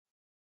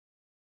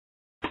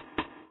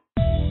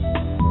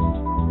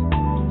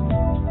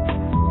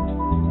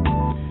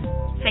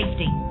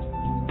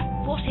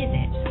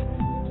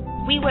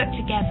work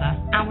together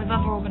and with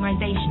other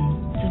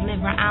organisations to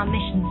deliver our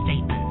mission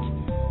statement,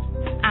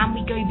 and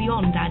we go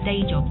beyond our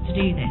day jobs to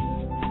do this.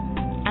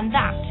 And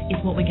that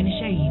is what we're going to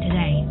show you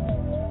today.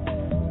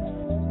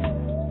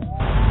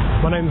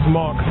 My name is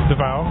Mark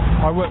Deval.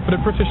 I work for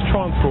the British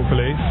Transport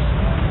Police,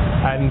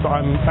 and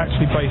I'm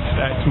actually based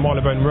at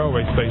Marylebone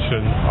Railway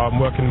Station.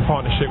 I'm working in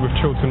partnership with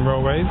Chiltern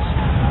Railways.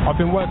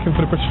 I've been working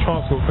for the British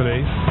Transport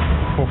Police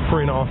for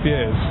 3.5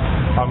 years.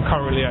 I'm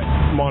currently at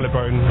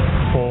Marylebone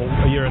for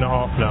 1.5 years now.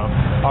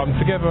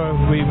 Together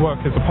we work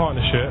as a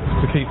partnership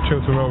to keep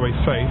Chiltern Railways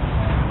safe.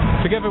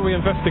 Together we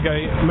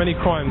investigate many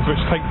crimes which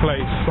take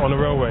place on the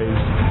railways,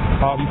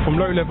 from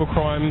low-level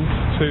crimes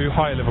to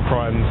high-level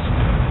crimes.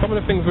 Some of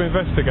the things we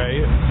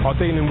investigate are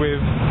dealing with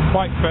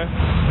bike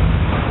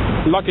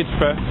thefts, luggage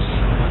thefts,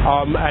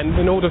 and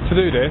in order to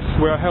do this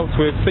we are helped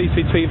with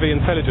CCTV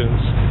intelligence,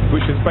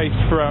 which is based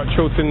throughout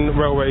Chiltern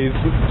Railways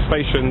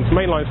stations,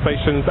 mainline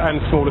stations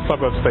and smaller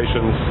suburb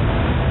stations.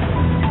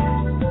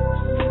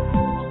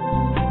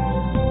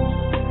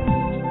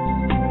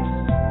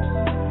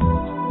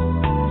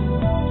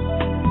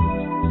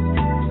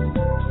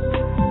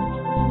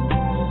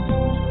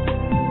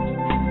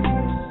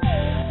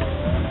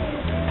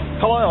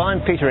 Hello, I'm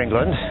Peter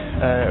England,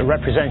 a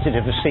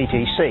representative of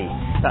CTC.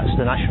 That's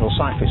the National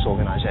Cyclist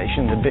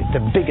Organisation,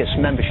 the biggest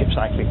membership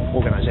cycling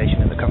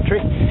organisation in the country.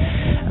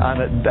 I'm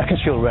at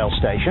Beaconsfield Rail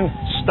Station,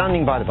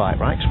 standing by the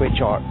bike racks, which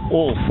are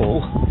all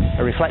full,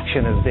 a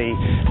reflection of the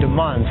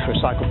demand for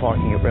cycle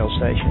parking at rail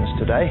stations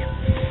today.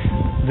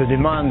 The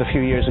demand a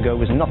few years ago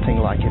was nothing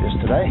like it is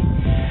today.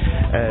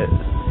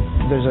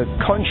 There's a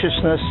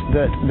consciousness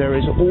that there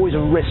is always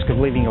a risk of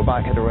leaving your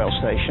bike at a rail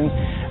station,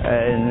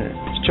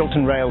 and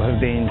Chiltern Rail have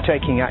been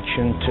taking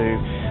action to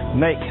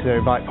make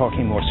their bike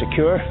parking more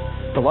secure.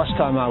 The last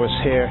time I was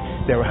here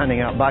they were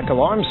handing out bike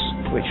alarms,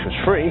 which was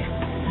free,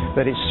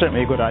 but it's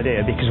certainly a good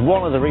idea, because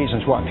one of the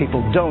reasons why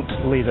people don't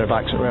leave their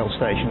bikes at rail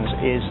stations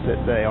is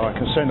that they are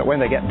concerned that when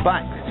they get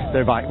back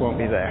their bike won't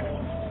be there.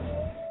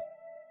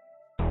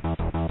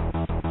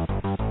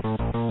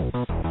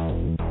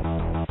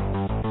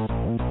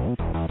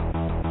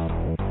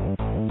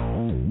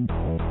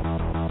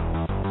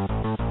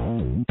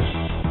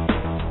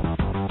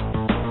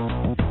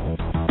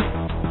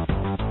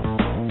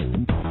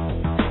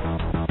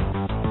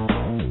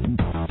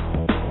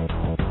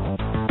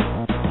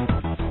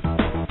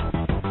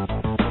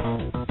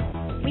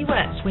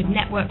 With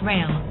Network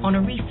Rail on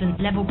a recent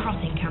level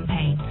crossing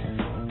campaign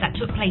that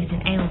took place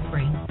in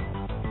Aylesbury.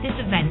 This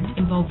event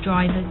involved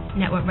drivers,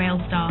 Network Rail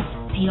staff,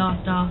 PR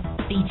staff,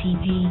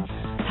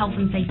 BTP, health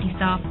and safety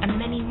staff and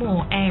many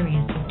more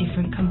areas of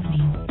different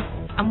companies.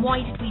 And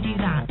why did we do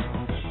that?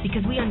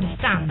 Because we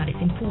understand that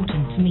it's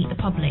important to meet the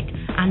public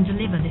and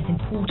deliver this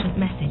important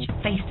message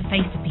face to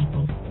face to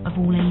people of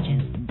all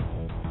ages.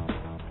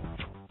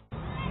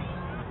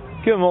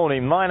 Good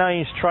morning, my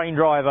name's train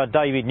driver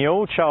David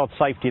Newell, Child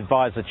Safety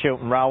Advisor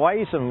Chiltern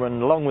Railways, and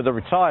along with the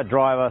retired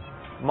driver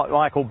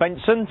Michael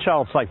Benson,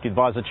 Child Safety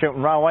Advisor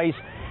Chiltern Railways,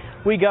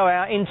 we go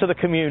out into the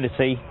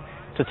community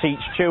to teach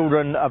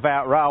children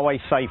about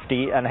railway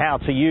safety and how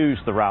to use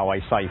the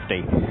railway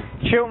safety.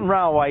 Chiltern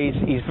Railways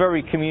is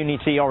very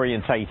community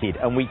orientated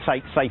and we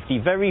take safety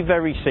very,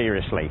 very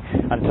seriously.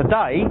 And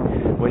today,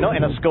 we're not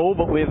in a school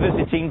but we're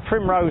visiting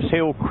Primrose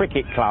Hill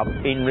Cricket Club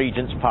in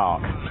Regent's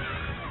Park.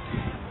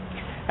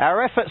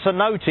 Our efforts are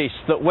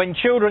noticed that when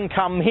children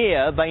come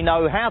here, they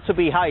know how to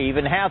behave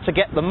and how to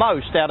get the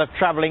most out of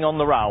travelling on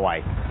the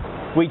railway.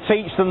 We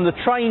teach them the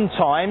train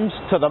times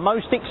to the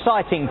most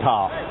exciting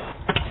part,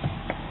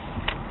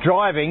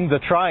 driving the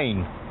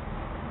train.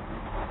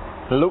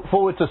 I look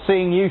forward to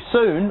seeing you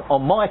soon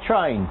on my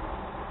train.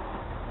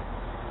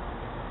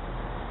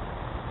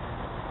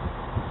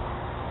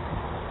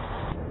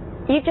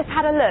 You've just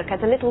had a look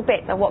at a little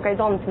bit of what goes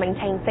on to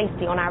maintain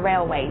safety on our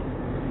railways,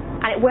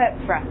 and it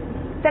works for us.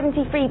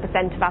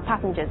 73% of our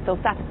passengers feel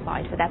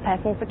satisfied with their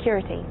personal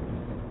security.